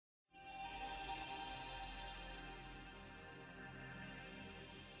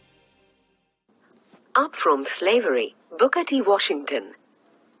Up from Slavery, Booker T. Washington.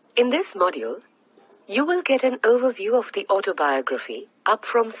 In this module, you will get an overview of the autobiography Up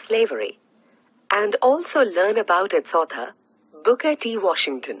from Slavery and also learn about its author, Booker T.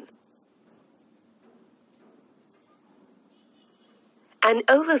 Washington. An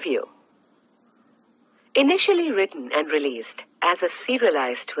overview. Initially written and released as a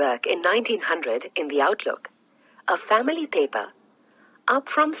serialized work in 1900 in the Outlook, a family paper, Up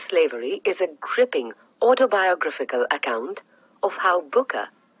from Slavery is a gripping autobiographical account of how Booker,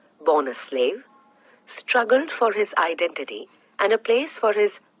 born a slave, struggled for his identity and a place for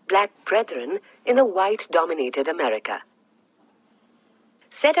his black brethren in a white-dominated America.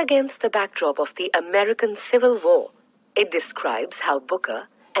 Set against the backdrop of the American Civil War, it describes how Booker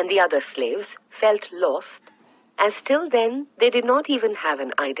and the other slaves felt lost, as till then they did not even have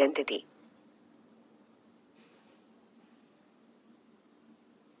an identity.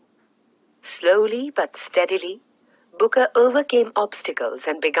 Slowly but steadily, Booker overcame obstacles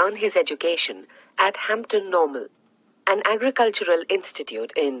and began his education at Hampton Normal, an agricultural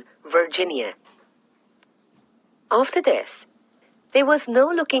institute in Virginia. After this, there was no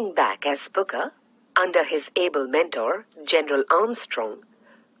looking back as Booker, under his able mentor, General Armstrong,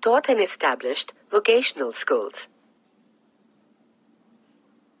 taught and established vocational schools.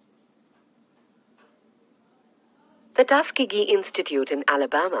 The Tuskegee Institute in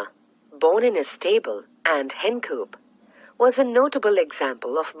Alabama, born in a stable and hen coop, was a notable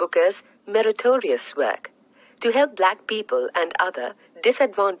example of Booker's meritorious work to help black people and other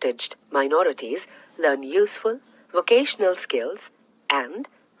disadvantaged minorities learn useful vocational skills and,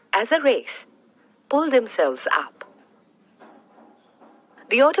 as a race, pull themselves up.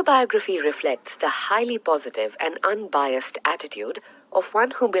 The autobiography reflects the highly positive and unbiased attitude of one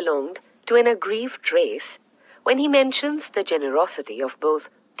who belonged to an aggrieved race when he mentions the generosity of both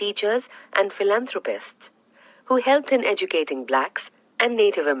teachers and philanthropists who helped in educating blacks and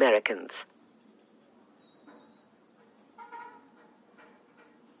Native Americans.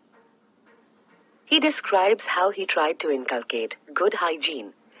 He describes how he tried to inculcate good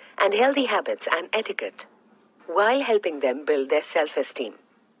hygiene and healthy habits and etiquette while helping them build their self-esteem.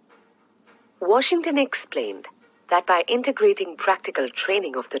 Washington explained that by integrating practical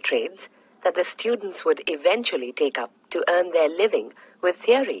training of the trades that the students would eventually take up to earn their living with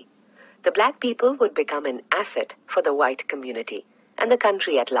theory, the black people would become an asset for the white community and the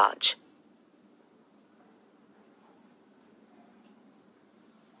country at large.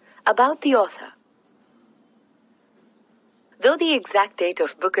 About the author. Though the exact date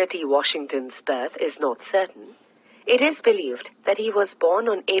of Booker T. Washington's birth is not certain, it is believed that he was born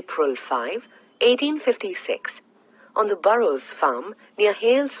on April 5, 1856, on the Burroughs farm near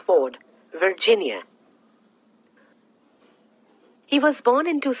Hales Ford, Virginia. He was born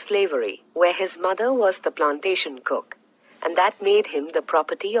into slavery, where his mother was the plantation cook, and that made him the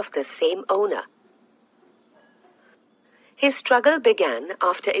property of the same owner. His struggle began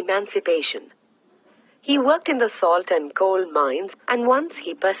after emancipation. He worked in the salt and coal mines, and once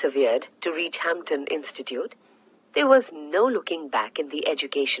he persevered to reach Hampton Institute, there was no looking back in the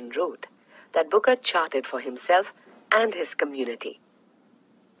education route that Booker charted for himself and his community.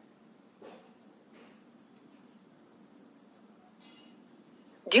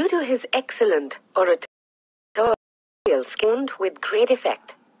 Due to his excellent oratorial skills with great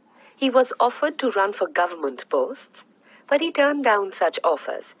effect, he was offered to run for government posts, but he turned down such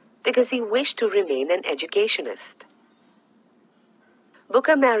offers because he wished to remain an educationist.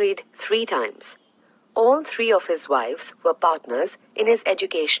 Booker married 3 times. All 3 of his wives were partners in his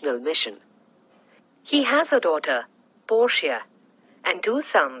educational mission. He has a daughter, Portia, and 2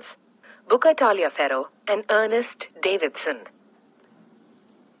 sons, Booker Taliaferro and Ernest Davidson.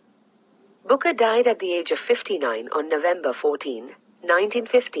 Booker died at the age of 59 on November 14,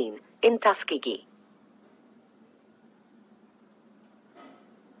 1915, in Tuskegee.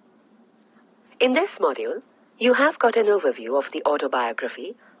 In this module, you have got an overview of the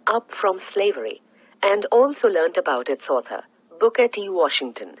autobiography Up from Slavery and also learnt about its author, Booker T.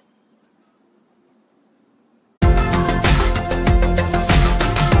 Washington.